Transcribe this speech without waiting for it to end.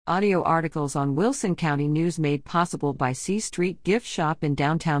Audio articles on Wilson County News made possible by C Street Gift Shop in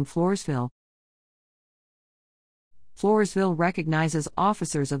downtown Floresville. Floresville recognizes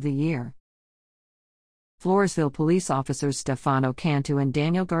Officers of the Year. Floresville police officers Stefano Cantu and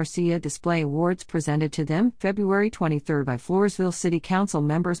Daniel Garcia display awards presented to them February 23 by Floresville City Council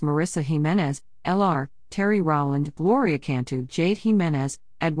members Marissa Jimenez, L.R., Terry Rowland, Gloria Cantu, Jade Jimenez,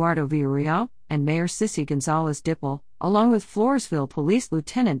 Eduardo Villarreal, and Mayor Sissy Gonzalez-Dipple, along with Floresville Police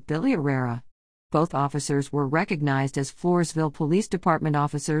Lieutenant Billy Herrera. Both officers were recognized as Floresville Police Department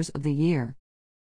Officers of the Year.